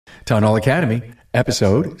Town Hall Academy,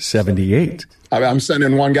 episode 78. I'm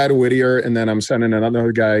sending one guy to Whittier, and then I'm sending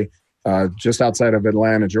another guy just outside of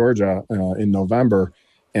Atlanta, Georgia, in November.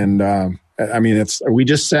 And we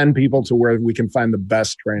just send people to where we can find the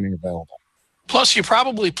best training available. Plus, you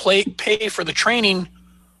probably pay for the training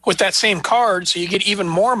with that same card, so you get even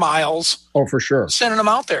more miles. Oh, for sure. Sending them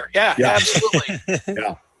out there. Yeah. Absolutely.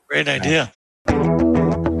 Yeah. Great idea.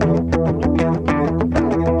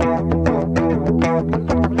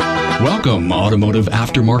 Welcome, automotive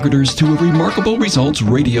aftermarketers, to a Remarkable Results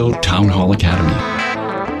Radio Town Hall Academy.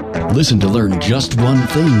 Listen to learn just one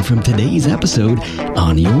thing from today's episode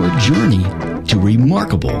on your journey to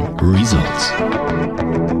remarkable results.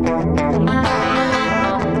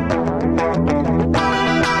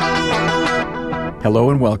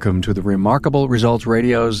 Hello and welcome to the Remarkable Results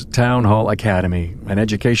Radio's Town Hall Academy, an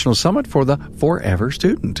educational summit for the forever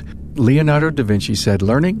student. Leonardo da Vinci said,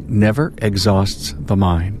 "Learning never exhausts the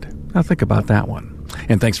mind." Now think about that one.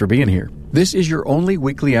 And thanks for being here. This is your only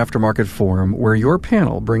weekly aftermarket forum where your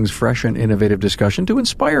panel brings fresh and innovative discussion to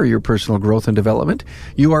inspire your personal growth and development.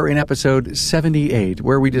 You are in episode 78,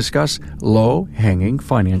 where we discuss low-hanging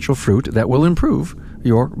financial fruit that will improve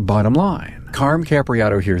your bottom line. Carm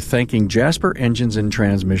Capriato here, thanking Jasper Engines and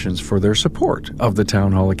Transmissions for their support of the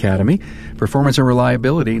Town Hall Academy. Performance and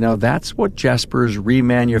reliability, now that's what Jasper's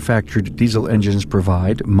remanufactured diesel engines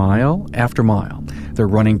provide, mile after mile. Their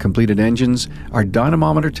running completed engines are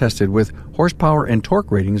dynamometer tested with horsepower and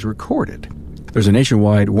torque ratings recorded. There's a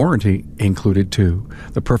nationwide warranty included too.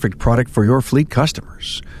 The perfect product for your fleet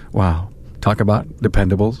customers. Wow. Talk about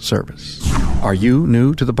dependable service. Are you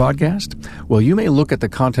new to the podcast? Well, you may look at the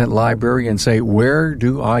content library and say, where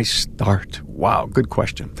do I start? Wow, good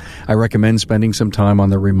question. I recommend spending some time on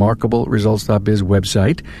the remarkableresults.biz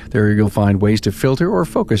website. There you'll find ways to filter or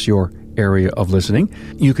focus your area of listening.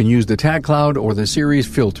 You can use the tag cloud or the series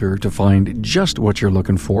filter to find just what you're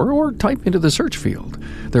looking for, or type into the search field.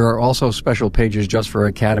 There are also special pages just for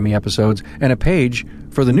Academy episodes and a page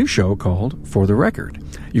for the new show called For the Record.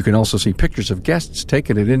 You can also see pictures of guests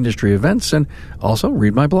taken at industry events and also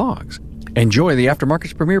read my blogs. Enjoy the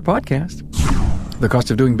Aftermarket's premier podcast. The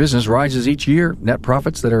cost of doing business rises each year. Net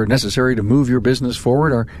profits that are necessary to move your business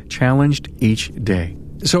forward are challenged each day.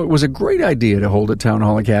 So it was a great idea to hold a Town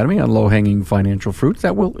Hall Academy on low-hanging financial fruit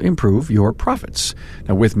that will improve your profits.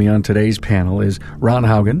 Now, with me on today's panel is Ron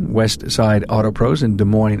Haugen, West Side Auto Pros in Des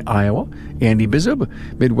Moines, Iowa, Andy Bizub,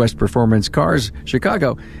 Midwest Performance Cars,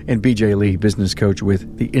 Chicago, and BJ Lee, business coach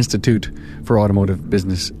with the Institute for Automotive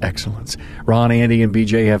Business Excellence. Ron, Andy, and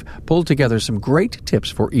BJ have pulled together some great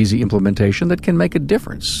tips for easy implementation that can make a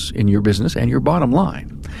difference in your business and your bottom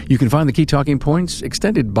line. You can find the key talking points,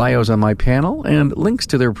 extended bios on my panel, and links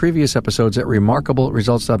to their previous episodes at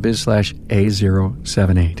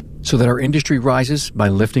remarkableresults.biz/A078. So that our industry rises by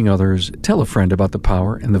lifting others, tell a friend about the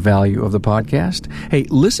power and the value of the podcast. Hey,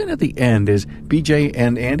 listen at the end as BJ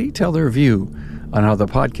and Andy tell their view on how the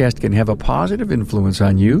podcast can have a positive influence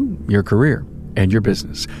on you, your career, and your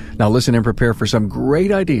business. Now listen and prepare for some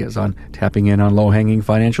great ideas on tapping in on low-hanging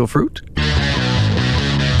financial fruit.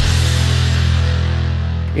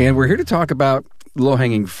 And we're here to talk about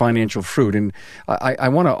low-hanging financial fruit. And I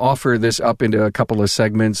want to offer this up into a couple of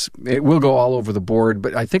segments. It will go all over the board,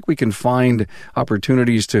 but I think we can find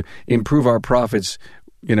opportunities to improve our profits.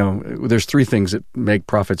 You know, there's three things that make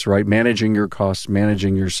profits, right? Managing your costs,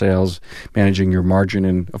 managing your sales, managing your margin,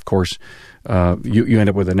 and of course, you end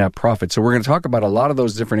up with a net profit. So we're going to talk about a lot of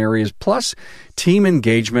those different areas, plus team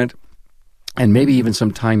engagement and maybe even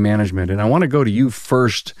some time management. And I want to go to you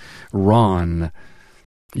first, Ron.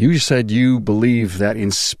 You said you believe that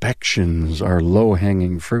inspections are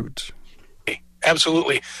low-hanging fruit.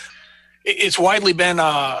 Absolutely. It's widely been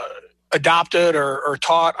adopted or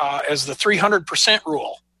taught as the 300%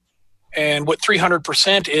 rule. And what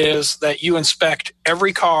 300% is that you inspect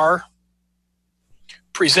every car,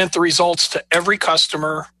 present the results to every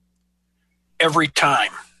customer every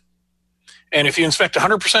time. And if you inspect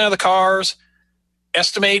 100% of the cars,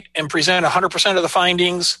 estimate and present 100% of the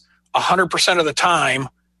findings 100% of the time,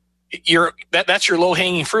 that's your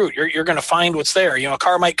low-hanging fruit. You're going to find what's there. You know, a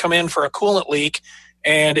car might come in for a coolant leak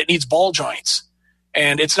and it needs ball joints.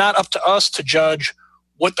 And it's not up to us to judge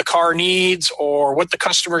what the car needs or what the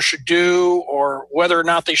customer should do or whether or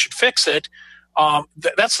not they should fix it.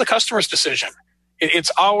 That's the customer's decision. It's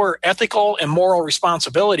our ethical and moral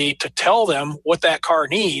responsibility to tell them what that car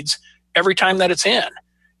needs every time that it's in.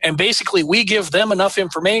 And basically, we give them enough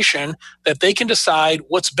information that they can decide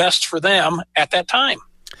what's best for them at that time.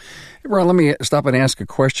 Ron, let me stop and ask a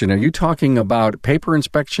question. Are you talking about paper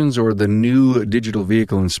inspections or the new digital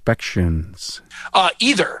vehicle inspections?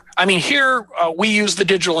 Either. I mean, here we use the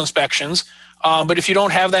digital inspections, but if you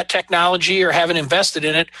don't have that technology or haven't invested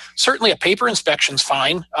in it, certainly a paper inspection's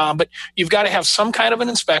fine. But you've got to have some kind of an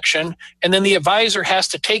inspection, and then the advisor has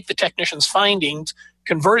to take the technician's findings,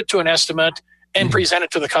 convert it to an estimate, and present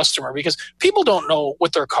it to the customer, because people don't know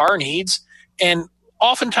what their car needs. And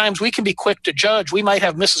oftentimes we can be quick to judge. We might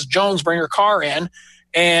have Mrs. Jones bring her car in,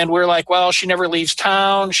 and we're like, well, she never leaves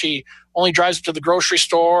town. She only drives to the grocery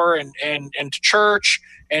store and to church,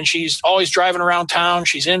 and she's always driving around town.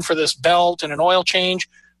 She's in for this belt and an oil change.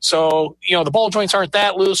 So, the ball joints aren't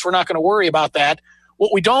that loose. We're not going to worry about that.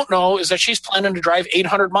 What we don't know is that she's planning to drive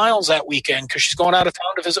 800 miles that weekend because she's going out of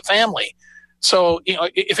town to visit family. So,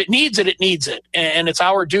 if it needs it, it needs it. And it's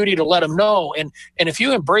our duty to let them know. And if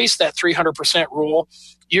you embrace that 300% rule,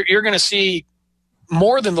 you're going to see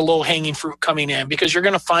more than the low-hanging fruit coming in, because you're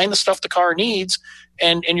going to find the stuff the car needs,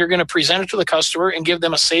 and you're going to present it to the customer and give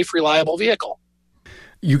them a safe, reliable vehicle.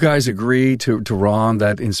 You guys agree to Ron,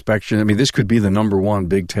 that inspection? I mean, this could be the number one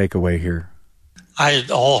big takeaway here. I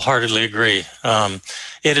wholeheartedly agree.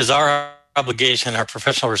 It is our obligation, our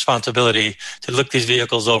professional responsibility to look these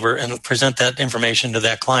vehicles over and present that information to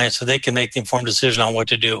that client so they can make the informed decision on what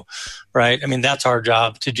to do, right? I mean, that's our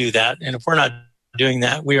job to do that. And if we're not doing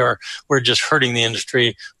that, we're just hurting the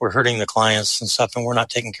industry, we're hurting the clients and stuff, and we're not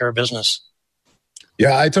taking care of business.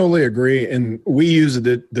 Yeah, I totally agree. And we use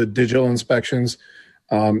the digital inspections.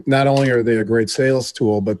 Not only are they a great sales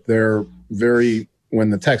tool, but they're when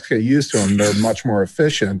the techs get used to them, they're much more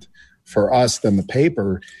efficient for us than the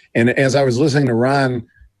paper. And as I was listening to Ron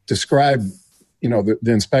describe, the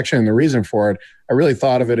inspection and the reason for it, I really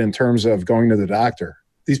thought of it in terms of going to the doctor.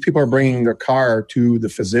 These people are bringing their car to the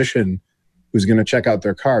physician who's going to check out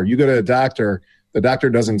their car. You go to the doctor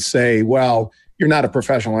doesn't say, well, you're not a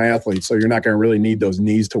professional athlete, so you're not going to really need those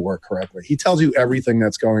knees to work correctly. He tells you everything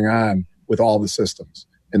that's going on with all the systems,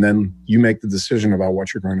 and then you make the decision about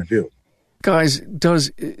what you're going to do. Guys, does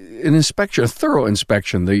an inspection, a thorough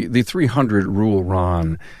inspection, the 300 rule,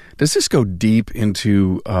 Ron, does this go deep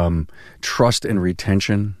into trust and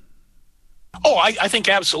retention? Oh, I think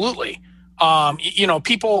absolutely.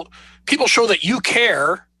 People show that you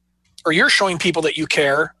care, or you're showing people that you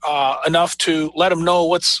care enough to let them know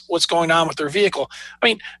what's going on with their vehicle. I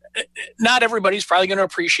mean, not everybody's probably going to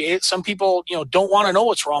appreciate it. Some people, don't want to know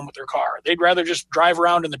what's wrong with their car. They'd rather just drive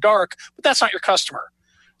around in the dark, but that's not your customer.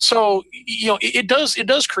 So, it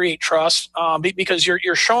does create trust because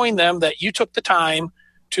you're showing them that you took the time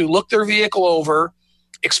to look their vehicle over,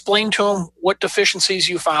 explain to them what deficiencies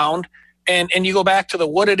you found, and you go back to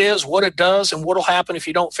what it is, what it does, and what will happen if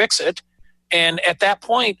you don't fix it. And at that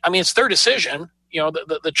point, I mean, it's their decision.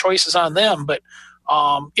 The choice is on them. But,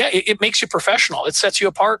 it makes you professional. It sets you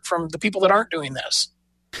apart from the people that aren't doing this.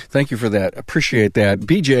 Thank you for that. Appreciate that.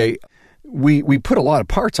 BJ, we put a lot of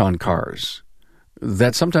parts on cars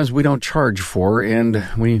that sometimes we don't charge for, and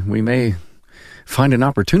we may find an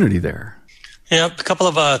opportunity there. Yeah, a couple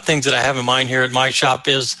of things that I have in mind here at my shop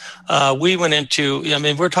is we went into,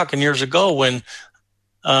 we're talking years ago when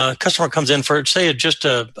a customer comes in for, say,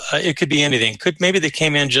 it could be anything. Maybe they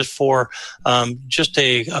came in just for just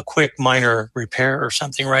a quick minor repair or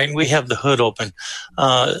something, right? And we have the hood open.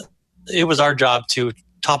 It was our job to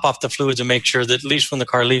top off the fluids and make sure that at least when the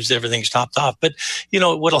car leaves, everything's topped off. But,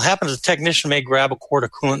 what'll happen is the technician may grab a quart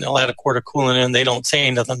of coolant, they'll add a quart of coolant in, they don't say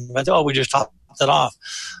nothing, but, we just topped it off.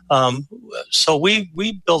 So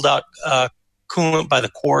we build out coolant by the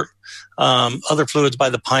quart, other fluids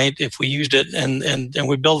by the pint if we used it, and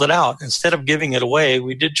we build it out. Instead of giving it away,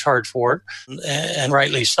 we did charge for it, and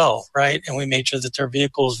rightly so, right? And we made sure that their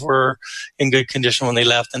vehicles were in good condition when they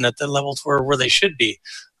left and that the levels were where they should be.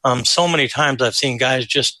 So many times I've seen guys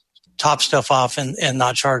just top stuff off and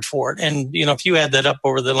not charge for it. And, if you add that up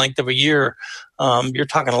over the length of a year, you're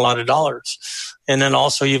talking a lot of dollars. And then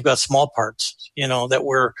also you've got small parts, that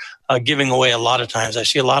we're giving away a lot of times. I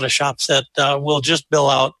see a lot of shops that will just bill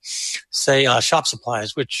out, say, shop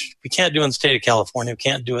supplies, which we can't do in the state of California. We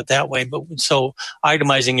can't do it that way. But so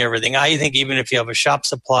itemizing everything. I think even if you have a shop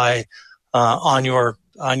supply on your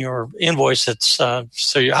invoice that's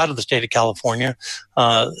so you're out of the state of California,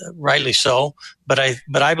 rightly so. But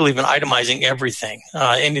I believe in itemizing everything,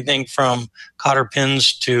 anything from cotter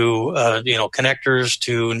pins to connectors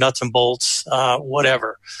to nuts and bolts,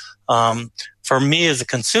 whatever. For me as a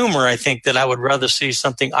consumer, I think that I would rather see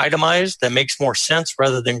something itemized that makes more sense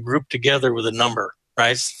rather than grouped together with a number.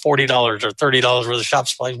 right? It's $40 or $30 worth of shop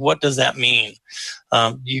supplies. What does that mean?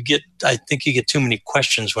 I think you get too many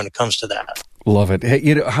questions when it comes to that. Love it.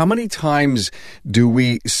 Hey, how many times do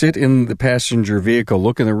we sit in the passenger vehicle,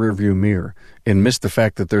 look in the rearview mirror, and miss the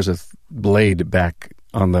fact that there's a blade back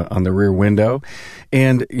on the rear window?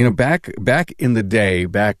 And back in the day,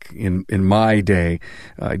 back in my day,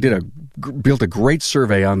 I built a great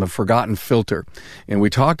survey on the forgotten filter, and we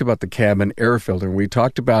talked about the cabin air filter. And we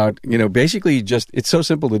talked about basically just, it's so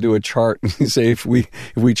simple to do a chart and say if we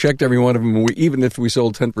checked every one of them, even if we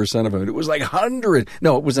sold 10% of them, it was like hundreds.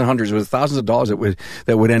 No, it wasn't hundreds. It was thousands of dollars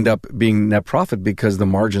that would end up being net profit because the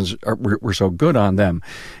margins were so good on them.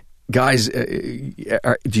 Guys,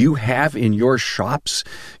 do you have in your shops,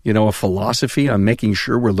 a philosophy on making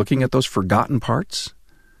sure we're looking at those forgotten parts?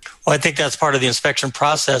 Well, I think that's part of the inspection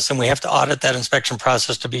process, and we have to audit that inspection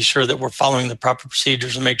process to be sure that we're following the proper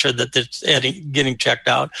procedures and make sure that it's getting checked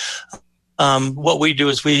out. What we do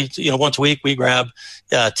is once a week, we grab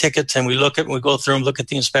tickets and we go through them, look at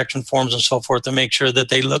the inspection forms and so forth to make sure that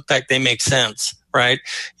they look like they make sense, right?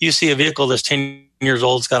 You see a vehicle that's 10 years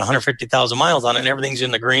old, it's got 150,000 miles on it and everything's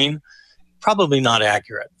in the green, probably not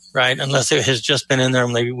accurate, right? Unless it has just been in there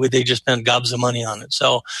and they just spent gobs of money on it.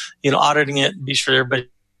 So, auditing it, be sure everybody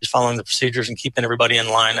is following the procedures and keeping everybody in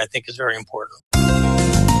line, I think is very important.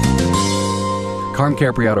 Carm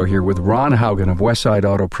Capriato here with Ron Haugen of Westside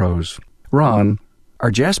Auto Pros. Ron,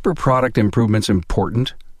 are Jasper product improvements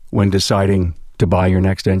important when deciding to buy your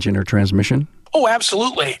next engine or transmission? Oh,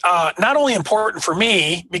 absolutely. Not only important for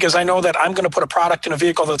me, because I know that I'm going to put a product in a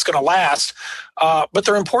vehicle that's going to last, but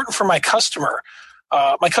they're important for my customer.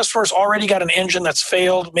 My customer's already got an engine that's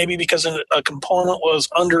failed, maybe because a component was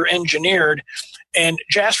under-engineered, and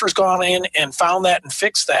Jasper's gone in and found that and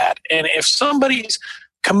fixed that. And if somebody's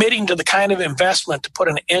committing to the kind of investment to put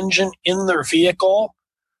an engine in their vehicle,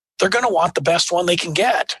 they're going to want the best one they can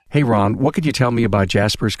get. Hey, Ron, what could you tell me about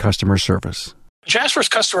Jasper's customer service? Jasper's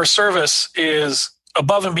customer service is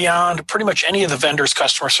above and beyond pretty much any of the vendors'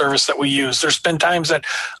 customer service that we use. There's been times that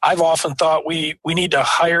I've often thought we need to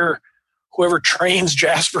hire whoever trains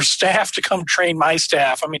Jasper's staff to come train my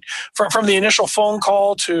staff. I mean, from the initial phone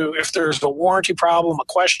call to if there's a warranty problem, a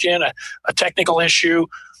question, a technical issue,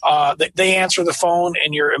 they answer the phone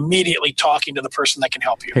and you're immediately talking to the person that can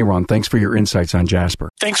help you. Hey, Ron, thanks for your insights on Jasper.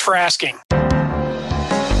 Thanks for asking.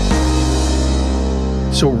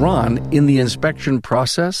 So, Ron, in the inspection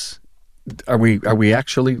process, are we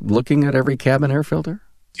actually looking at every cabin air filter?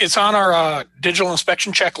 It's on our digital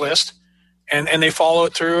inspection checklist, and they follow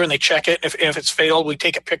it through and they check it. If it's failed, we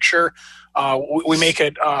take a picture. We make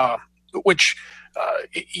it, as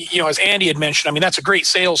Andy had mentioned, I mean, that's a great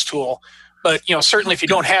sales tool. But, certainly if you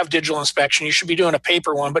don't have digital inspection, you should be doing a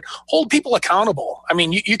paper one. But hold people accountable. I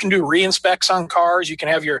mean, you can do re-inspects on cars. You can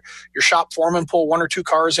have your shop foreman pull 1 or 2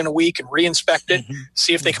 cars in a week and re-inspect it,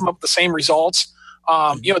 see if they come up with the same results.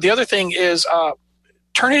 The other thing is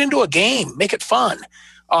turn it into a game. Make it fun.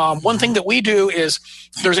 One thing that we do is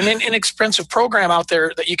there's an inexpensive program out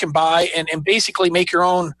there that you can buy and basically make your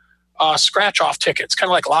own scratch-off tickets, kind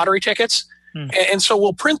of like lottery tickets. And so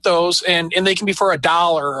we'll print those and they can be for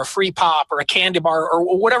 $1 or a free pop or a candy bar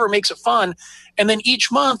or whatever makes it fun. And then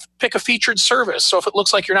each month pick a featured service. So if it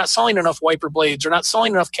looks like you're not selling enough wiper blades or not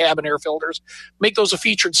selling enough cabin air filters, make those a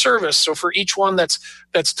featured service. So for each one that's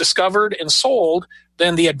discovered and sold,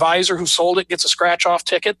 then the advisor who sold it gets a scratch off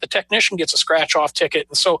ticket. The technician gets a scratch off ticket.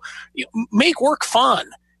 And so make work fun.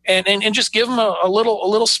 And just give them a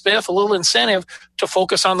little spiff, a little incentive to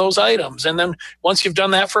focus on those items. And then once you've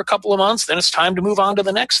done that for a couple of months, then it's time to move on to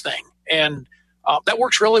the next thing. And that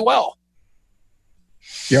works really well.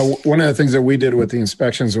 Yeah, one of the things that we did with the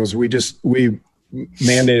inspections was we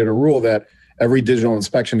mandated a rule that every digital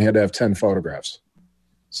inspection had to have 10 photographs.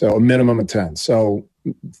 So a minimum of 10. So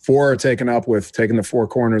 4 are taken up with taking the 4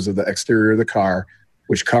 corners of the exterior of the car,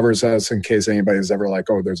 which covers us in case anybody's ever like,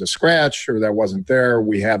 oh, there's a scratch or that wasn't there.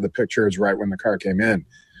 We have the pictures right when the car came in.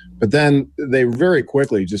 But then they very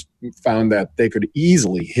quickly just found that they could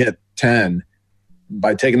easily hit 10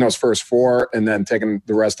 by taking those first 4 and then taking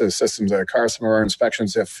the rest of the systems of the car. Some of our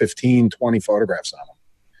inspections have 15, 20 photographs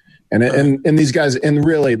on them. And these guys, and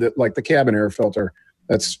really the cabin air filter,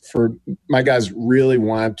 that's for my guys really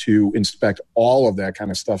want to inspect all of that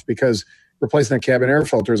kind of stuff because replacing a cabin air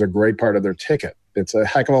filter is a great part of their ticket. It's a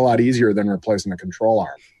heck of a lot easier than replacing a control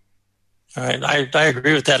arm. All right. I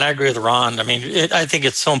agree with that. I agree with Ron. I mean, I think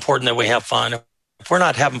it's so important that we have fun. If we're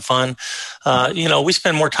not having fun, we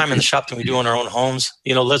spend more time in the shop than we do in our own homes.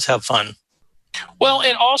 Let's have fun. Well,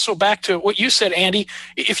 and also back to what you said, Andy,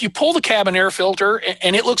 if you pull the cabin air filter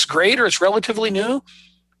and it looks great or it's relatively new,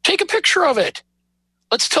 take a picture of it.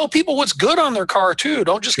 let's tell people what's good on their car too.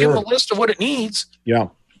 Don't just give them a list of what it needs. Yeah.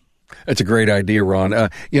 That's a great idea, Ron.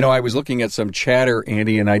 I was looking at some chatter,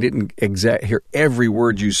 Andy, and I didn't hear every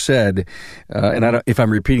word you said. And if I'm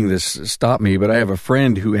repeating this, stop me. But I have a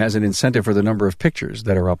friend who has an incentive for the number of pictures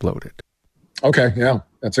that are uploaded. Okay, yeah,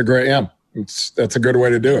 that's a good way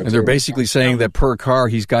to do it. And they're basically saying that per car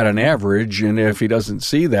he's got an average, and if he doesn't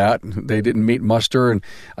see that, they didn't meet muster. And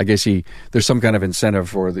I guess there's some kind of incentive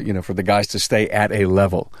for the guys to stay at a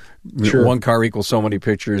level. Sure. One car equals so many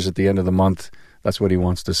pictures at the end of the month. That's what he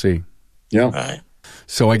wants to see. Yeah. Right.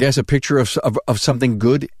 So I guess a picture of something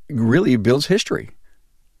good really builds history,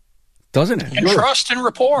 doesn't it? And trust and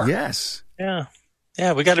rapport. Yes. Yeah.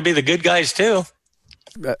 Yeah, we got to be the good guys too.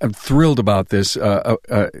 I'm thrilled about this.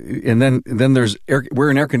 And then there's we're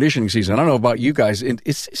in air conditioning season. I don't know about you guys.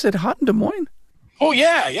 Is it hot in Des Moines? Oh,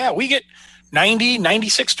 yeah. We get 90,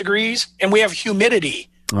 96 degrees, and we have humidity,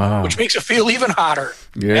 which makes it feel even hotter.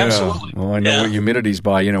 Yeah. Absolutely. Well, I know what humidity's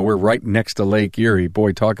by. We're right next to Lake Erie.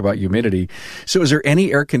 Boy, talk about humidity. So is there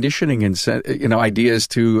any air conditioning ideas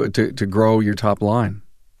to grow your top line?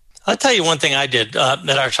 I'll tell you one thing I did at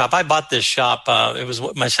our shop. I bought this shop. It was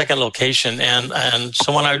my second location. And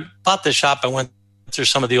so when I bought this shop, I went through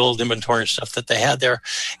some of the old inventory stuff that they had there.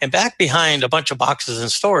 And back behind a bunch of boxes in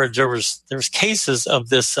storage, there was cases of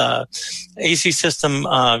this AC system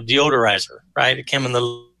deodorizer, right? It came in the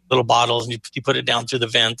little bottles, and you put it down through the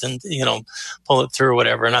vent and, pull it through or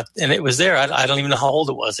whatever. And it was there. I don't even know how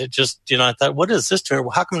old it was. It just, I thought, what is this doing?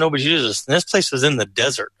 Well, how come nobody uses this? And this place was in the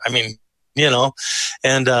desert. I mean,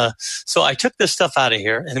 and so I took this stuff out of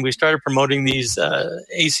here, and we started promoting these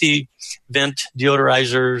AC vent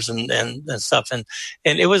deodorizers and stuff, and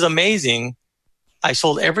it was amazing. I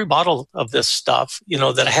sold every bottle of this stuff,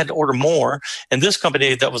 that I had to order more. And this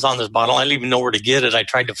company that was on this bottle, I didn't even know where to get it. I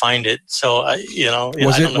tried to find it, so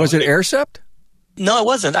was it Aircept? No, it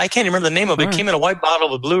wasn't. I can't remember the name of it. All It came in a white bottle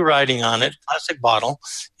with blue writing on it, plastic bottle,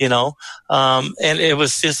 and it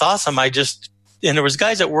was just awesome. And there was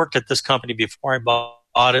guys that worked at this company before I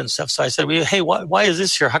bought it and stuff. So I said, well, hey, why is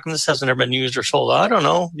this here? How come this hasn't ever been used or sold? I don't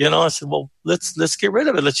know. I said, well, let's get rid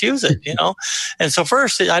of it. Let's use it, And so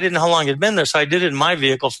first, I didn't know how long it had been there. So I did it in my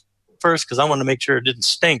vehicle first because I wanted to make sure it didn't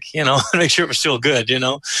stink, and make sure it was still good,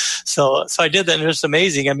 So I did that, and it was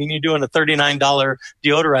amazing. I mean, you're doing a $39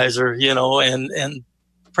 deodorizer, and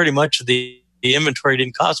pretty much the inventory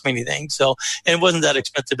didn't cost me anything. So, and it wasn't that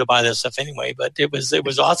expensive to buy this stuff anyway, but it was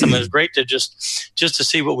awesome. It was great to just to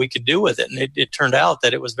see what we could do with it. And it turned out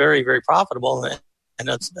that it was very, very profitable. And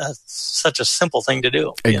that's such a simple thing to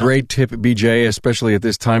do. A great tip, BJ, especially at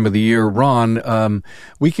this time of the year. Ron,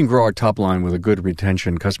 we can grow our top line with a good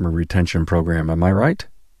customer retention program. Am I right?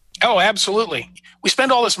 Oh, absolutely. We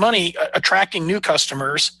spend all this money attracting new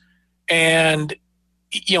customers, and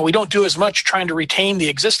we don't do as much trying to retain the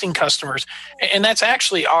existing customers. And that's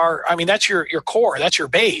actually that's your core, that's your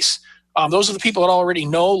base. Those are the people that already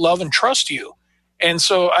know, love, and trust you. And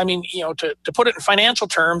so, to put it in financial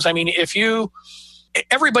terms,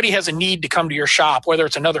 everybody has a need to come to your shop, whether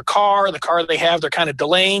it's another car, the car they have, they're kind of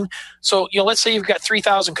delaying. So, let's say you've got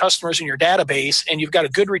 3,000 customers in your database and you've got a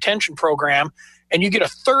good retention program, and you get a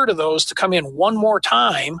third of those to come in one more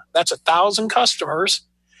time. That's 1,000 customers.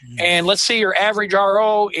 And let's say your average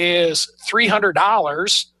RO is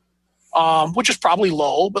 $300, which is probably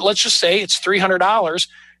low, but let's just say it's $300.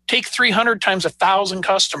 Take 300 times 1,000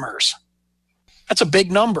 customers. That's a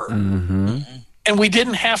big number. Mm-hmm. And we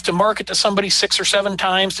didn't have to market to somebody 6 or 7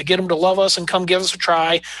 times to get them to love us and come give us a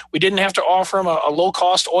try. We didn't have to offer them a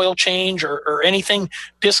low-cost oil change or anything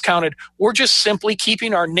discounted. We're just simply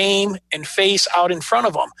keeping our name and face out in front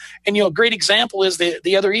of them. And, a great example is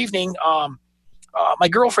the other evening, my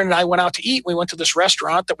girlfriend and I went out to eat. We went to this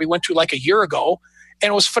restaurant that we went to like a year ago, and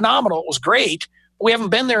it was phenomenal. It was great. But we haven't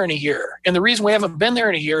been there in a year. And the reason we haven't been there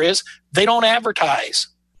in a year is they don't advertise.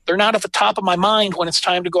 They're not at the top of my mind when it's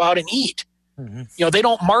time to go out and eat. Mm-hmm. They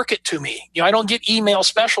don't market to me. I don't get email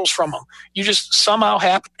specials from them. You just somehow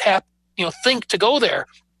think to go there.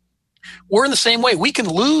 We're in the same way. We can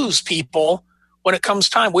lose people when it comes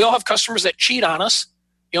time. We all have customers that cheat on us.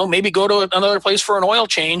 Maybe go to another place for an oil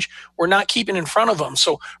change. We're not keeping in front of them.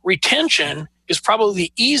 So retention is probably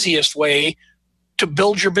the easiest way to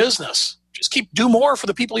build your business. Just do more for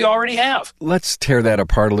the people you already have. Let's tear that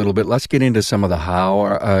apart a little bit. Let's get into some of the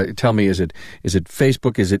how. Tell me, is it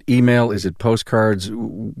Facebook? Is it email? Is it postcards?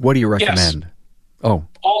 What do you recommend? Yes. Oh,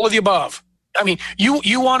 all of the above.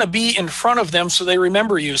 You want to be in front of them so they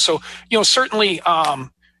remember you. So, certainly,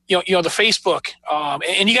 the Facebook,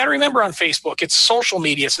 and you got to remember on Facebook, it's social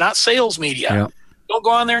media. It's not sales media. Yeah. Don't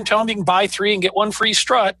go on there and tell them you can buy 3 and get 1 free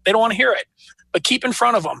strut. They don't want to hear it. but keep in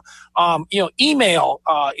front of them. Email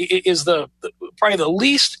is probably the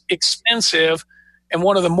least expensive and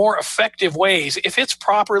one of the more effective ways. If it's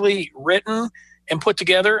properly written and put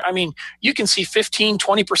together, I mean, you can see 15,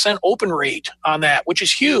 20% open rate on that, which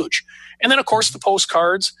is huge. And then, of course, the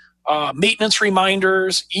postcards, maintenance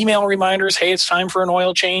reminders, email reminders, hey, it's time for an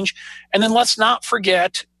oil change. And then let's not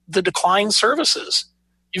forget the decline services.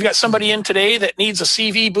 You've got somebody in today that needs a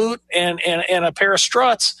CV boot and a pair of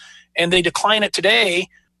struts, and they decline it today.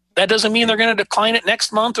 That doesn't mean they're going to decline it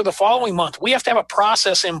next month or the following month. We have to have a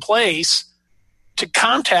process in place to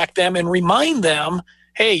contact them and remind them,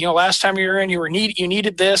 hey, last time you were in, you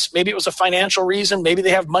needed this. Maybe it was a financial reason. Maybe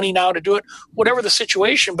they have money now to do it. Whatever the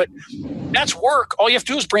situation, but that's work. All you have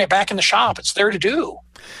to do is bring it back in the shop. It's there to do.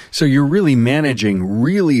 So you're really managing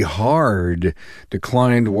really hard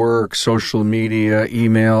declined work, social media,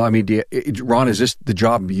 email. I mean, Ron, is this the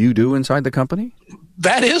job you do inside the company?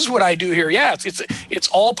 That is what I do here. Yeah, it's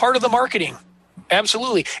all part of the marketing.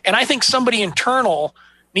 Absolutely. And I think somebody internal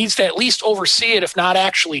needs to at least oversee it, if not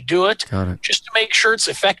actually do it. Got it. Just to make sure it's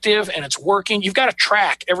effective and it's working. You've got to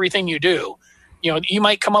track everything you do. You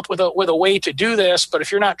might come up with a way to do this, but if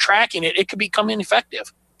you're not tracking it, it could become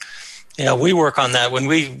ineffective. Yeah, we work on that. When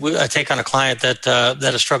we take on a client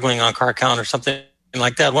that is struggling on car count or something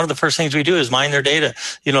like that, one of the first things we do is mine their data,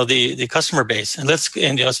 the customer base, and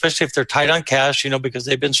especially if they're tight on cash, because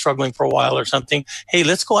they've been struggling for a while or something. Hey,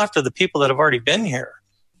 let's go after the people that have already been here.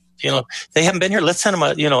 They haven't been here. Let's send them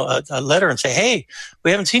a letter and say, hey,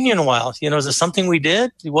 we haven't seen you in a while. Is it something we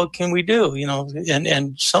did? What can we do?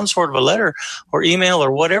 And some sort of a letter or email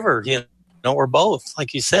or whatever, or both,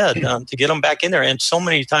 like you said, to get them back in there. And so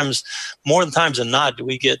many times, more times than not, do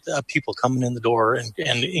we get people coming in the door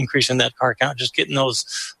and increasing that car count, just getting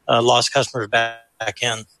those lost customers back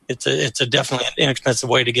in. It's a definitely an inexpensive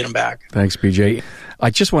way to get them back. Thanks, BJ. I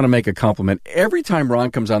just want to make a compliment. Every time Ron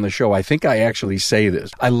comes on the show, I think I actually say this.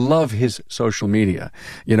 I love his social media.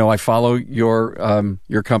 I follow your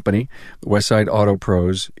company, Westside Auto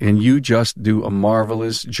Pros, and you just do a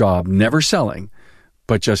marvelous job, never selling,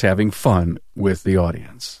 but just having fun with the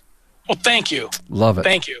audience. Well, thank you. Love it.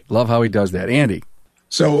 Thank you. Love how he does that. Andy.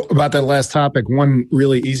 So about that last topic, one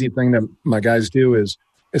really easy thing that my guys do is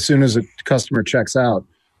as soon as a customer checks out,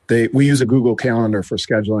 we use a Google Calendar for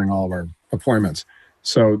scheduling all of our appointments.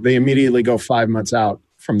 So they immediately go 5 months out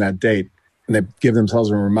from that date, and they give themselves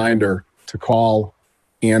a reminder to call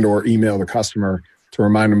and or email the customer to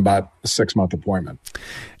remind them about a 6-month appointment.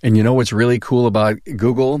 And what's really cool about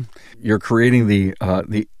Google? You're creating the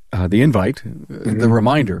invite, the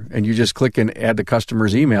reminder, and you just click and add the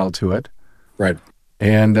customer's email to it, right?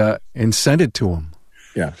 And send it to them.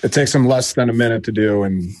 Yeah, it takes them less than a minute to do,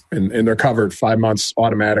 and they're covered 5 months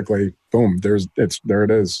automatically. Boom, there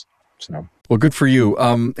it is. So. Well, good for you.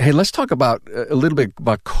 Hey, let's talk about a little bit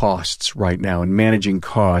about costs right now and managing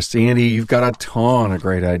costs. Andy, you've got a ton of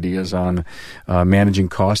great ideas on managing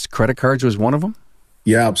costs. Credit cards was one of them?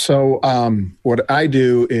 Yeah. So what I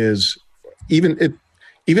do is even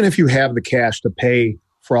if you have the cash to pay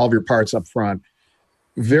for all of your parts up front,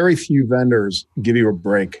 very few vendors give you a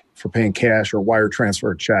break for paying cash or wire transfer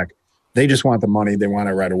or check. They just want the money. They want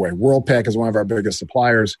it right away. Worldpac is one of our biggest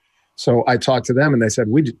suppliers. So I talked to them and they said,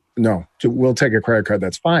 we'll take a credit card.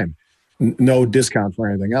 That's fine. No discount for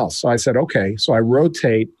anything else. So I said, okay. So I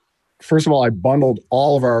rotate. First of all, I bundled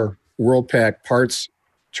all of our Worldpac parts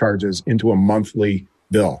charges into a monthly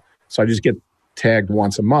bill. So I just get tagged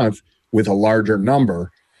once a month with a larger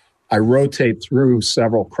number. I rotate through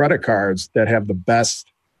several credit cards that have the best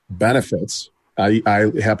benefits.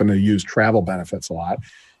 I happen to use travel benefits a lot.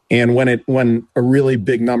 And when a really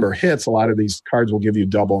big number hits, a lot of these cards will give you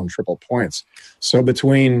double and triple points. So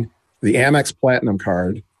between the Amex Platinum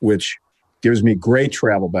card, which gives me great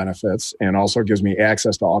travel benefits and also gives me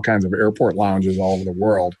access to all kinds of airport lounges all over the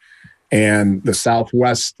world, and the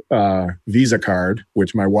Southwest Visa card,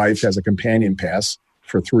 which my wife has a companion pass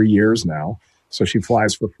for 3 years now, so she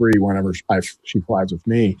flies for free whenever she flies with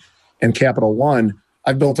me, and Capital One,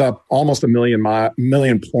 I've built up almost a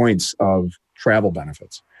million points of travel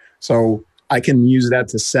benefits. So I can use that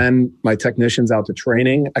to send my technicians out to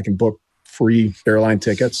training. I can book free airline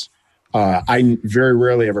tickets. I very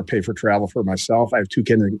rarely ever pay for travel for myself. I have 2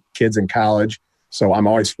 kids in college, so I'm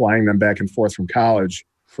always flying them back and forth from college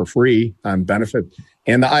for free on benefit.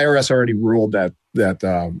 And the IRS already ruled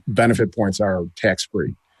that benefit points are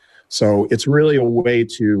tax-free. So it's really a way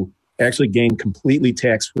to actually gain completely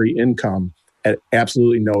tax-free income at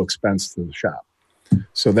absolutely no expense to the shop.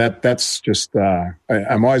 So that's just,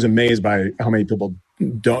 I'm always amazed by how many people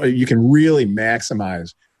don't. You can really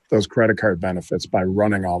maximize those credit card benefits by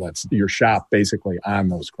running all that, your shop basically on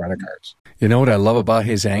those credit cards. You know what I love about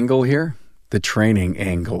his angle here? The training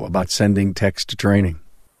angle about sending text to training.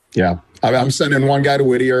 Yeah. I'm sending one guy to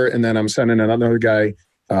Whittier, and then I'm sending another guy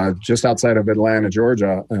just outside of Atlanta,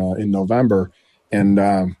 Georgia in November.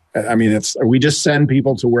 And we just send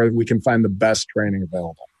people to where we can find the best training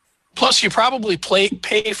available. Plus, you probably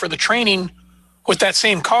pay for the training with that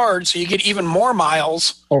same card, so you get even more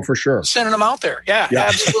miles. Oh, for sure. Sending them out there. Yeah.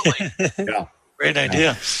 Absolutely. Yeah. Great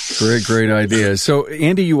idea. Great idea. So,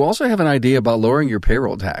 Andy, you also have an idea about lowering your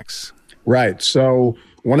payroll tax. Right. So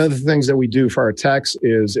one of the things that we do for our techs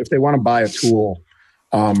is if they want to buy a tool,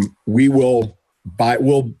 we'll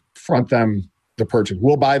front them the purchase.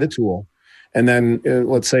 We'll buy the tool. And then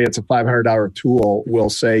let's say it's a $500 tool. We'll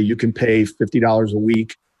say you can pay $50 a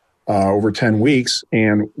week over 10 weeks.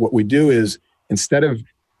 And what we do is instead of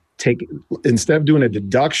doing a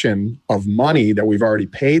deduction of money that we've already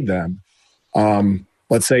paid them,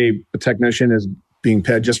 let's say a technician is being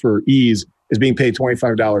paid, just for ease, is being paid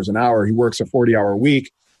 $25 an hour. He works a 40-hour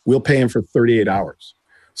week. We'll pay him for 38 hours.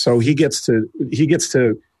 So he gets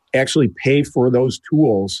to actually pay for those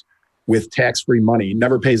tools with tax-free money. He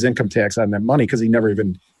never pays income tax on that money because he never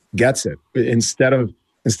even gets it. Instead of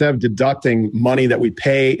deducting money that we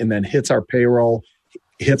pay and then hits our payroll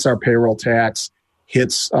tax,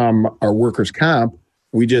 hits our workers' comp,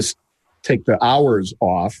 we just take the hours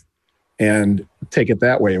off and take it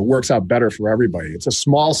that way. It works out better for everybody. It's a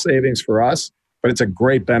small savings for us, but it's a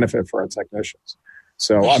great benefit for our technicians.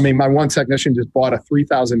 So, I mean, my one technician just bought a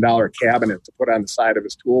 $3,000 cabinet to put on the side of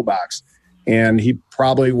his toolbox, and he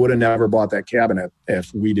probably would have never bought that cabinet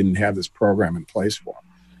if we didn't have this program in place for him.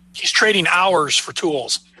 He's trading hours for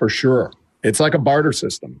tools. For sure. It's like a barter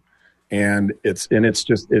system, and it's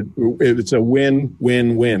a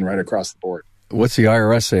win-win-win right across the board. What's the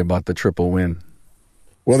IRS say about the triple win?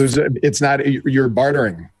 Well, you're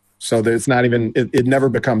bartering, so that it's not even, it never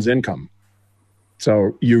becomes income.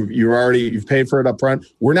 So you've paid for it up front.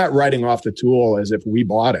 We're not writing off the tool as if we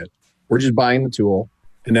bought it. We're just buying the tool,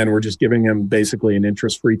 and then we're just giving him basically an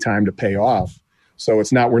interest-free time to pay off. So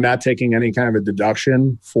we're not taking any kind of a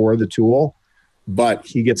deduction for the tool, but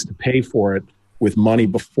he gets to pay for it with money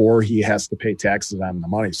before he has to pay taxes on the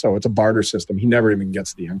money. So it's a barter system. He never even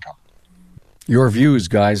gets the income. Your views,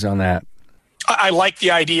 guys, on that? I like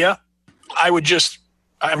the idea.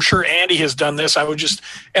 I'm sure Andy has done this. I would just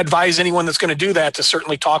advise anyone that's going to do that to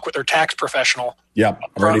certainly talk with their tax professional. Yeah.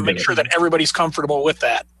 Make sure that everybody's comfortable with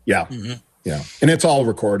that. Yeah. Mm-hmm. Yeah. And it's all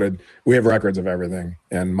recorded. We have records of everything.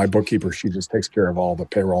 And my bookkeeper, she just takes care of all the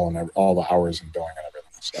payroll and all the hours and billing and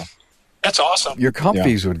everything. So that's awesome. Your comp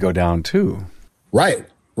fees would go down too. Right.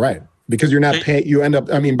 Because you're not paying, you end up,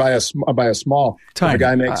 by a small, time. A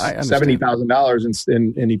guy makes $70,000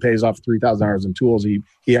 and he pays off $3,000 in tools.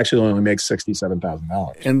 He actually only makes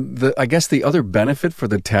 $67,000. And I guess the other benefit for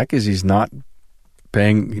the tech is he's not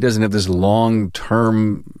paying, he doesn't have this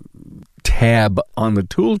long-term tab on the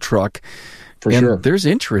tool truck. For sure. There's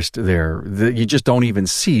interest there that you just don't even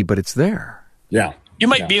see, but it's there. Yeah. You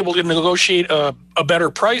might be able to negotiate a better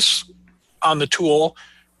price on the tool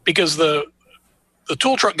because the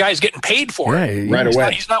tool truck guy's getting paid for it right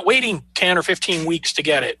away. He's not waiting 10 or 15 weeks to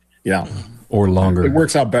get it. Yeah. Or longer. It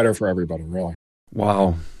works out better for everybody, really.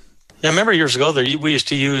 Wow. Yeah, I remember years ago we used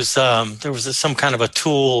to use, there was some kind of a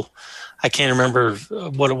tool. I can't remember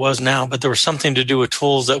what it was now, but there was something to do with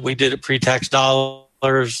tools that we did at pre-tax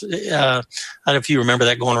dollars. I don't know if you remember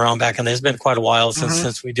that going around back in the day. It's been quite a while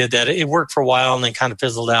since we did that. It worked for a while and then kind of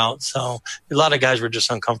fizzled out. So a lot of guys were just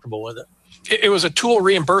uncomfortable with it. It was a tool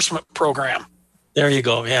reimbursement program. There you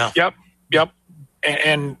go. Yeah. Yep.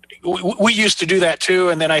 And we used to do that too.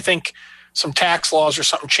 And then I think some tax laws or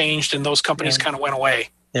something changed and those companies kind of went away.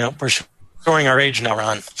 Yeah. We're showing our age now,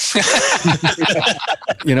 Ron.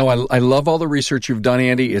 I love all the research you've done,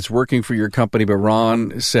 Andy. It's working for your company. But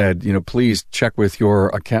Ron said, please check with your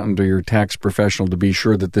accountant or your tax professional to be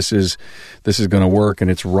sure that this is going to work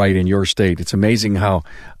and it's right in your state. It's amazing how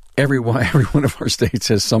every one of our states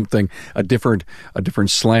has something, a different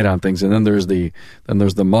slant on things, and then there's the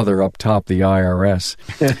mother up top, the IRS.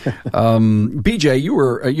 BJ,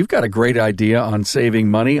 you've got a great idea on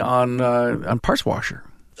saving money on parts washer.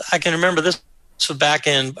 I can remember this was back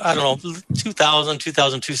in 2000,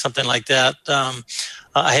 2002, something like that.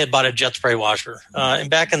 I had bought a jet spray washer, and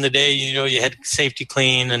back in the day, you had Safety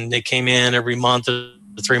Clean, and they came in every month or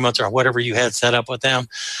 3 months or whatever you had set up with them,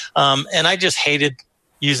 and I just hated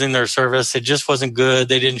using their service. It just wasn't good.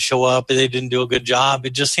 They didn't show up. They didn't do a good job.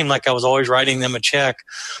 It just seemed like I was always writing them a check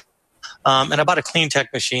And I bought a Clean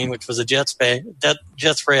Tech machine, which was a jet spray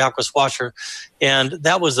aqua swasher. And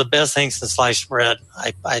that was the best thing since sliced bread.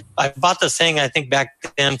 I bought this thing, I think back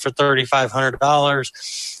then for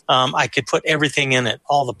 $3,500. I could put everything in it,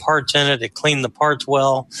 all the parts in it. It cleaned the parts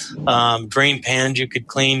well. Drain pans you could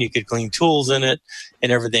clean tools in it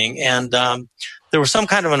and everything. And there was some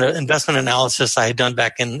kind of an investment analysis I had done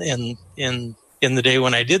back in the day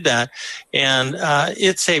when I did that. And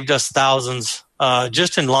it saved us thousands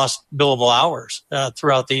just in lost billable hours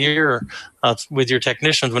throughout the year with your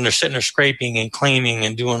technicians when they're sitting there scraping and cleaning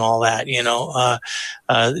and doing all that.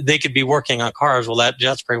 They could be working on cars. Well, that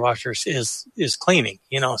jet spray washer is cleaning.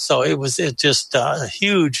 So it's just a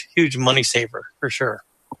huge money saver for sure.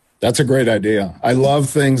 That's a great idea. I love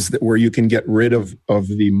things where you can get rid of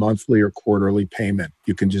the monthly or quarterly payment.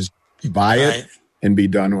 You can just buy it and be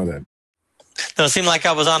done with it. No, it seemed like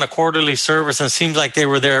I was on a quarterly service, and it seems like they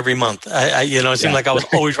were there every month. It seemed like I was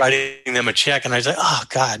always writing them a check, and I was like, oh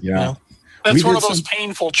God. Yeah. That's one of those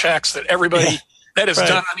painful checks that everybody that is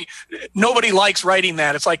done. I mean, nobody likes writing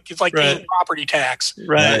that. It's like paying property tax.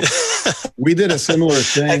 Right. We did a similar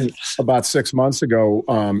thing about 6 months ago,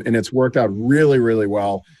 and it's worked out really, really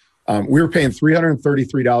well. We were paying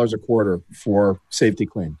 $333 a quarter for Safety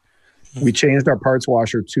Clean. We changed our parts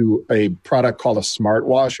washer to a product called a Smart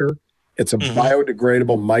Washer. It's a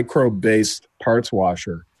biodegradable microbe-based parts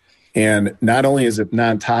washer. And not only is it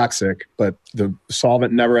non-toxic, but the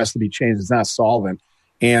solvent never has to be changed. It's not solvent.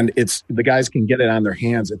 And the guys can get it on their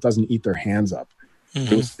hands. It doesn't eat their hands up.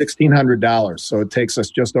 It was $1,600. So it takes us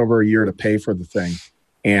just over a year to pay for the thing.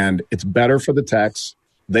 And it's better for the techs.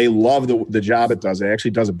 They love the job it does. It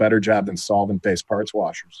actually does a better job than solvent-based parts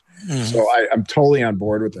washers. So I'm totally on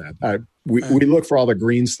board with that. We look for all the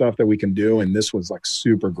green stuff that we can do, and this was like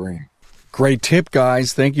super green. Great tip,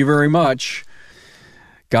 guys. Thank you very much.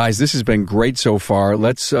 Guys, this has been great so far.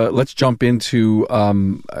 Let's jump into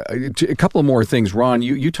a couple of more things. Ron,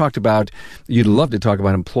 you talked about, you'd love to talk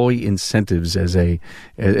about employee incentives as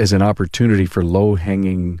an opportunity for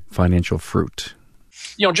low-hanging financial fruit.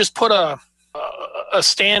 Just put a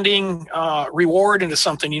standing reward into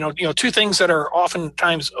something. Two things that are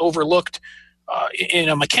oftentimes overlooked in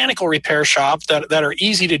a mechanical repair shop that are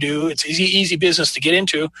easy to do. It's easy business to get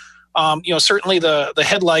into. Certainly the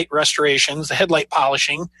headlight restorations, the headlight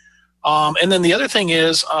polishing. And then the other thing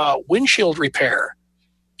is windshield repair.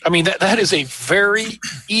 I mean, that is a very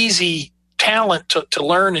easy talent to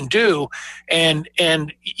learn and do. And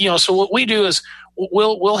so what we do is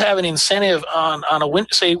we'll have an incentive on a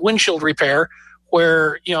windshield repair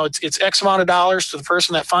where, it's X amount of dollars to the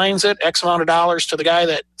person that finds it, X amount of dollars to the guy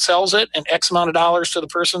that sells it, and X amount of dollars to the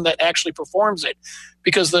person that actually performs it.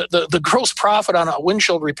 Because the gross profit on a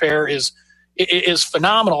windshield repair is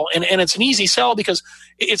phenomenal. And it's an easy sell because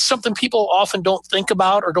it's something people often don't think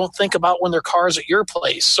about when their car's at your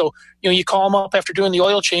place. So, you call them up after doing the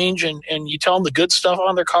oil change and you tell them the good stuff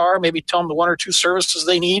on their car, maybe tell them the one or two services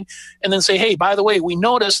they need, and then say, hey, by the way, we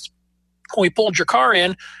noticed when we pulled your car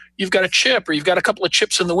in, you've got a chip or you've got a couple of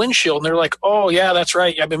chips in the windshield. And they're like, oh, yeah, that's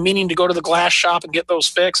right. I've been meaning to go to the glass shop and get those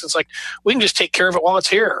fixed. It's like, we can just take care of it while it's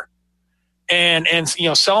here. And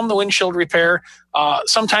sell them the windshield repair.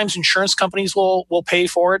 Sometimes insurance companies will pay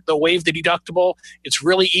for it. They'll waive the deductible. It's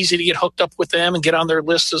really easy to get hooked up with them and get on their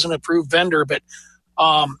list as an approved vendor. But,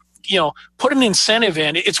 put an incentive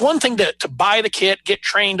in. It's one thing to buy the kit, get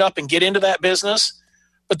trained up and get into that business.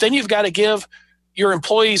 But then you've got to give your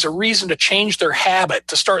employees a reason to change their habit,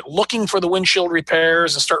 to start looking for the windshield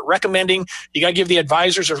repairs and start recommending. You got to give the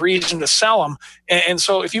advisors a reason to sell them. And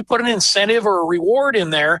so if you put an incentive or a reward in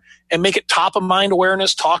there and make it top of mind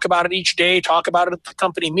awareness, talk about it each day, talk about it at the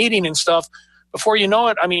company meeting and stuff, before you know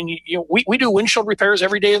it, I mean, we do windshield repairs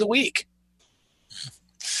every day of the week.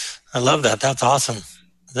 I love that. That's awesome.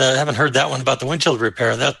 I haven't heard that one about the windshield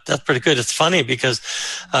repair. That's pretty good. It's funny because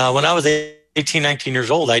when I was 18, 19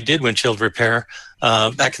 years old, I did windshield repair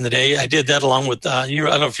back in the day. I did that along with, I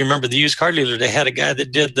don't know if you remember the used car dealer. They had a guy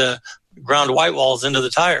that did the ground white walls into the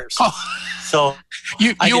tires. Oh. So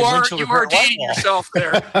you are dating yourself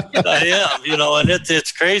there. I am, and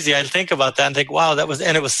it's crazy. I think about that and think, wow, it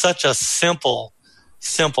was such a simple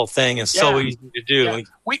thing and so easy to do.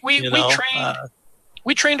 Yeah.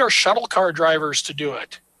 We trained our shuttle car drivers to do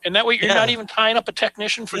it. And that way you're not even tying up a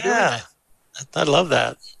technician for doing that. I love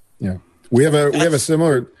that. Yeah. We have a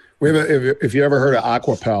similar. If you ever heard of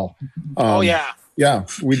Aquapel. Yeah,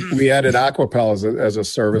 we added Aquapel as a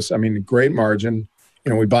service. I mean, great margin.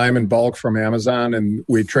 We buy them in bulk from Amazon, and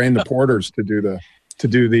we train the porters to do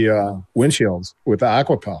the windshields with the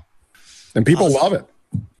Aquapel, and people love it.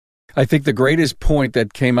 I think the greatest point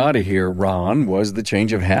that came out of here, Ron, was the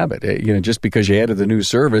change of habit. Just because you added the new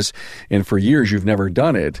service and for years you've never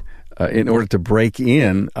done it, in order to break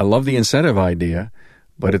in, I love the incentive idea,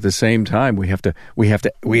 but at the same time we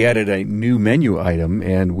added a new menu item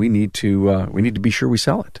and we need to be sure we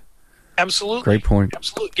sell it. Absolutely. Great point.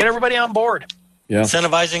 Absolutely. Get everybody on board. Yeah.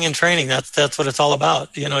 Incentivizing and training, that's what it's all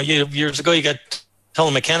about. Years ago you got tell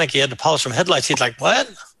a mechanic you had to polish some headlights. He'd like, what?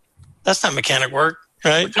 That's not mechanic work.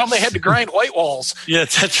 Right? Tell them they had to grind white walls. Yeah,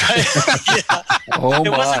 that's right. Yeah. Oh, it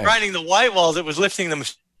wasn't grinding the white walls. It was lifting the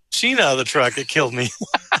machine out of the truck that killed me.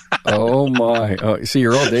 Oh, my. Oh, see,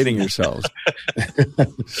 you're all dating yourselves.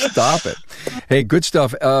 Stop it. Hey, good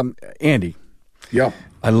stuff. Andy. Yeah.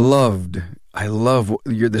 I love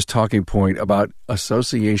this talking point about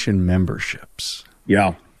association memberships.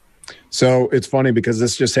 Yeah. So it's funny because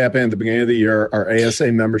this just happened at the beginning of the year. Our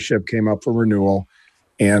ASA membership came up for renewal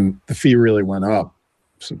and the fee really went up.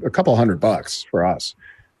 A couple $100 for us.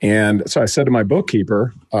 And so I said to my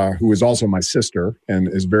bookkeeper, who is also my sister and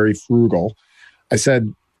is very frugal, I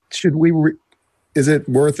said, is it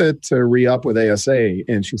worth it to re-up with ASA?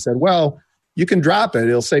 And she said, well, you can drop it.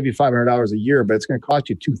 It'll save you $500 a year, but it's going to cost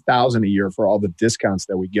you $2,000 a year for all the discounts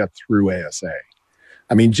that we get through ASA.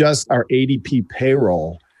 I mean, just our ADP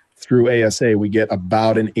payroll through ASA, we get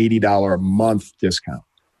about an $80 a month discount.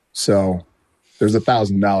 So there's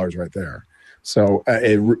 $1,000 right there. So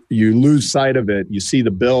you lose sight of it. You see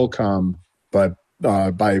the bill come, but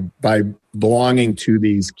by belonging to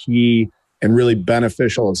these key and really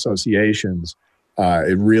beneficial associations,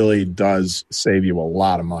 it really does save you a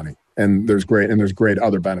lot of money. And there's great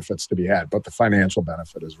other benefits to be had, but the financial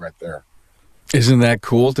benefit is right there. Isn't that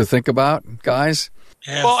cool to think about, guys?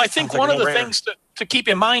 Yeah, well, I think one of the things to keep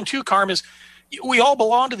in mind too, Carm, is we all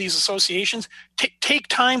belong to these associations. Take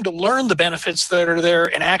time to learn the benefits that are there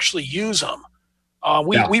and actually use them.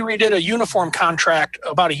 We redid a uniform contract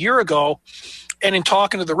about a year ago, and in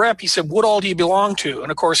talking to the rep, he said, what all do you belong to?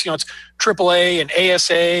 And of course, it's AAA and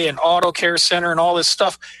ASA and Auto Care Center and all this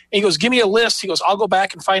stuff. And he goes, give me a list. He goes, I'll go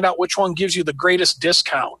back and find out which one gives you the greatest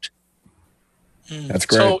discount. That's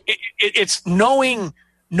great. So it's knowing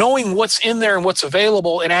what's in there and what's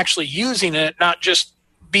available and actually using it, not just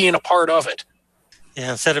being a part of it.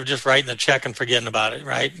 Yeah, instead of just writing a check and forgetting about it,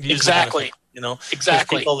 right? Exactly.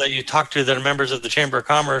 Exactly. There's people that you talk to that are members of the Chamber of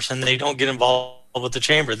Commerce and they don't get involved with the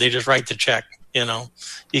chamber. They just write the check.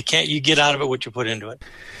 You get out of it what you put into it.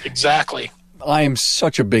 Exactly. I am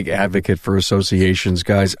such a big advocate for associations,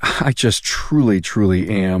 guys. I just truly, truly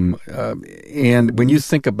am. And when you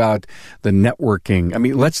think about the networking, I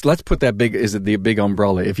mean, let's put that the big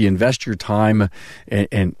umbrella. If you invest your time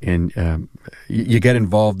and you get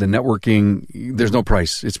involved, the networking, there's no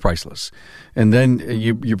price. It's priceless. And then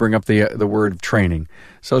you bring up the word of training.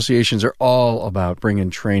 Associations are all about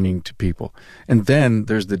bringing training to people. And then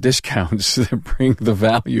there's the discounts that bring the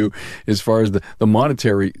value as far as the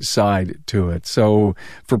monetary side to it. So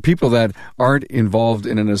for people that aren't involved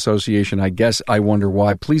in an association, I guess I wonder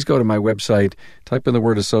why. Please go to my website, type in the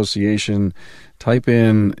word association, type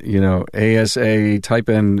in, ASA, type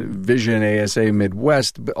in Vision ASA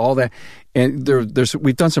Midwest, all that. And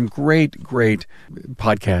we've done some great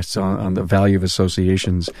podcasts on the value of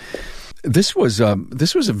associations. This was a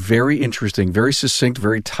very interesting, very succinct,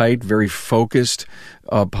 very tight, very focused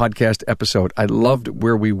podcast episode. I loved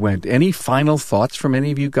where we went. Any final thoughts from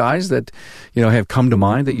any of you guys that have come to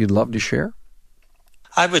mind that you'd love to share?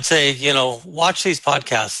 I would say watch these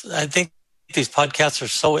podcasts. I think these podcasts are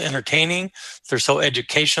so entertaining. They're so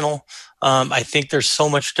educational. I think there's so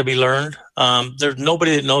much to be learned. There's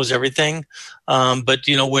nobody that knows everything, but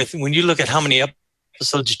when you look at how many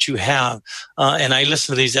episodes that you have, and I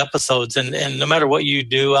listen to these episodes, and no matter what you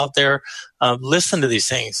do out there, listen to these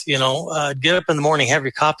things. Get up in the morning, have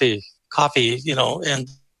your coffee,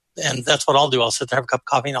 and that's what I'll do. I'll sit there, have a cup of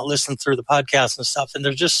coffee, and I'll listen through the podcast and stuff. And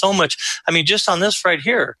there's just so much. I mean, just on this right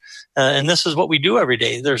here, and this is what we do every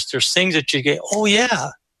day. There's things that you get. Oh yeah,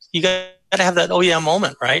 you got to have that oh yeah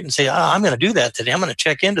moment, right? And say, I'm going to do that today. I'm going to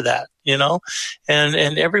check into that.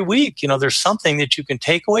 And every week, there's something that you can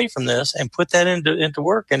take away from this and put that into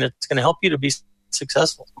work, and it's going to help you to be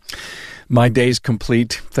successful. My day's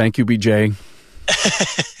complete. Thank you, BJ.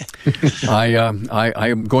 I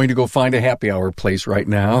am going to go find a happy hour place right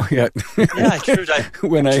now. I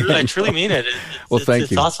truly mean it.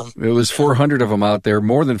 Thank you. It's awesome. It was 400 of them out there,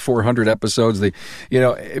 more than 400 episodes.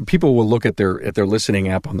 People will look at their listening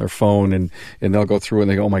app on their phone and they'll go through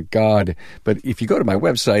and they go, oh my God. But if you go to my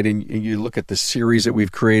website and you look at the series that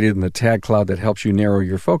we've created and the tag cloud that helps you narrow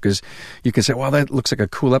your focus, you can say, well, that looks like a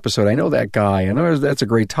cool episode. I know that guy. I know that's a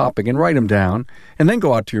great topic, and write them down, and then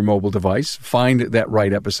go out to your mobile device, find find that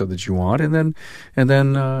right episode that you want, and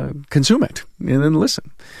then consume it, and then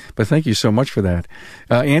listen. But thank you so much for that.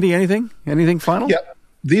 Andy, anything final? Yeah.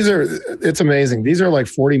 It's amazing. These are like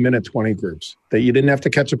 40-minute 20 groups that you didn't have to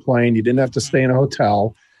catch a plane. You didn't have to stay in a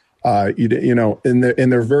hotel. And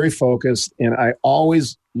they're very focused. And I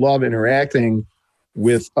always love interacting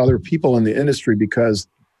with other people in the industry because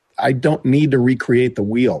I don't need to recreate the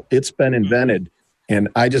wheel. It's been invented, and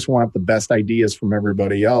I just want the best ideas from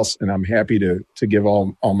everybody else. And I'm happy to give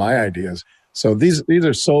all my ideas. So these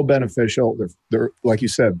are so beneficial. They're like you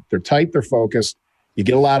said, they're tight, they're focused. You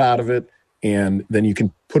get a lot out of it. And then you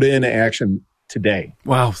can put it into action today.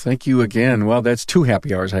 Wow, thank you again. Well, that's 2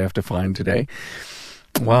 happy hours I have to find today.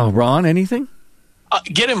 Wow, Ron, anything?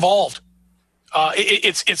 Get involved.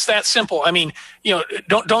 It's that simple. I mean,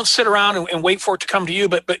 don't sit around and wait for it to come to you,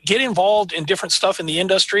 but get involved in different stuff in the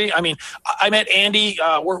industry. I mean, I met Andy.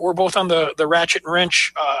 We're both on the Ratchet and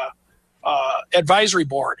Wrench advisory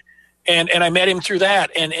board, and I met him through that.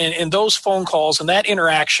 And those phone calls and that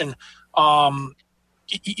interaction.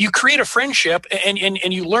 You create a friendship and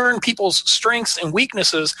you learn people's strengths and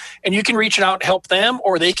weaknesses, and you can reach out and help them,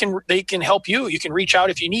 or they can help you. You can reach out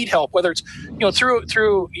if you need help, whether it's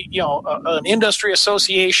through an industry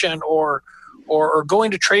association or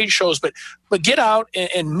going to trade shows. But get out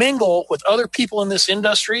and mingle with other people in this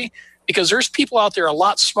industry, because there's people out there a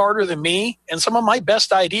lot smarter than me, and some of my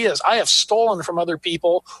best ideas I have stolen from other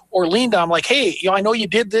people or leaned on. Like, hey, I know you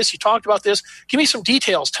did this, you talked about this. Give me some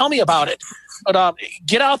details. Tell me about it. But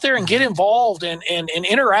get out there and get involved and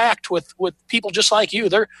interact with people just like you.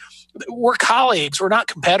 We're colleagues. We're not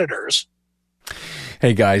competitors.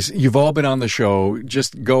 Hey, guys, you've all been on the show.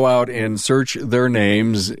 Just go out and search their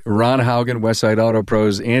names. Ron Haugen, Westside Auto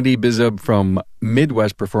Pros, Andy Bizub from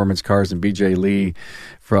Midwest Performance Cars, and BJ Lee,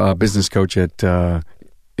 business coach at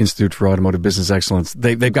Institute for Automotive Business Excellence.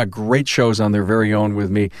 They've got great shows on their very own with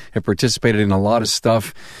me, have participated in a lot of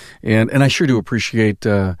stuff, and I sure do appreciate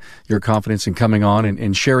your confidence in coming on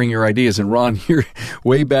and sharing your ideas. And Ron, here,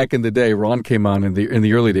 way back in the day, Ron came on in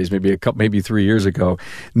the early days, maybe 3 years ago,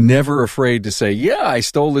 never afraid to say, yeah, I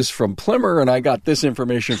stole this from Plimmer and I got this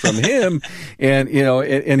information from him. And,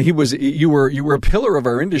 and you were a pillar of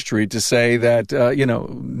our industry to say that,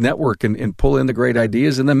 network and pull in the great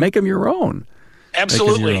ideas and then make them your own.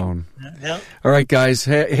 Absolutely. Yeah. All right, guys.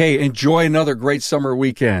 Hey, enjoy another great summer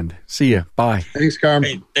weekend. See ya. Bye. Thanks, Carm.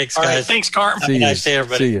 Hey, thanks, guys. All right, thanks, Carm. Have a nice day,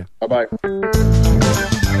 everybody. See ya. Bye-bye.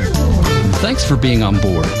 Thanks for being on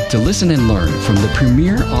board to listen and learn from the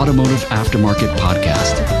Premier Automotive Aftermarket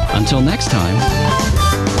Podcast. Until next time,